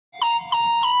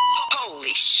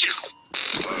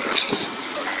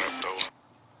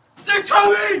They're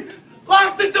coming!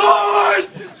 Lock the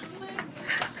doors!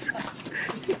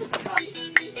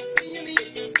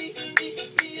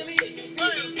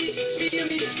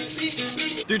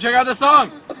 Dude, check out this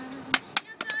song!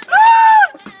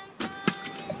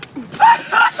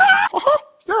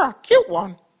 You're a cute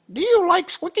one. Do you like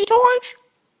squeaky toys?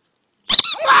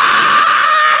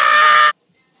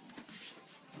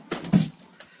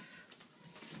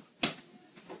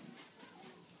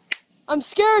 I'm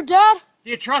scared, Dad. Do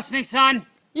you trust me, son?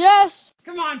 Yes.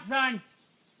 Come on, son.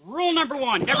 Rule number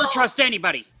 1, never trust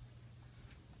anybody.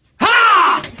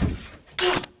 Ha!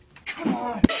 Come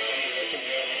on.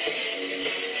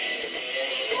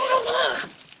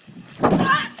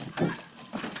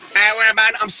 Hey,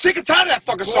 man, I'm sick and tired of that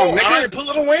fucking song, nigga. Alright, put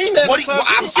Little Wayne down.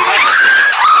 I'm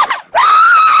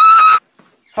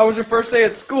How was your first day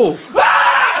at school?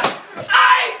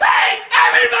 I hate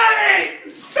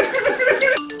everybody!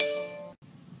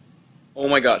 Oh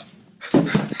my god.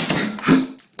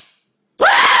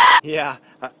 Yeah,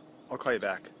 I'll call you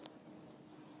back.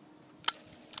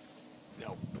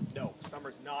 No,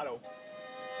 summer's not over.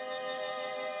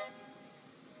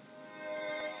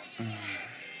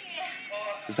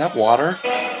 Is that water?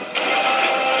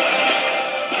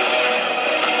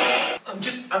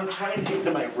 I'm trying to get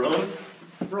to my room.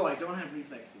 Bro, I don't have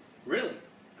reflexes. Really?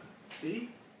 See?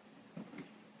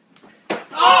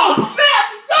 Oh, snap!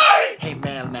 I'm sorry! Hey,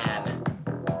 mailman,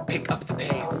 pick up the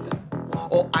pace,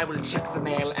 or I will check the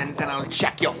mail and then I'll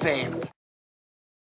check your face.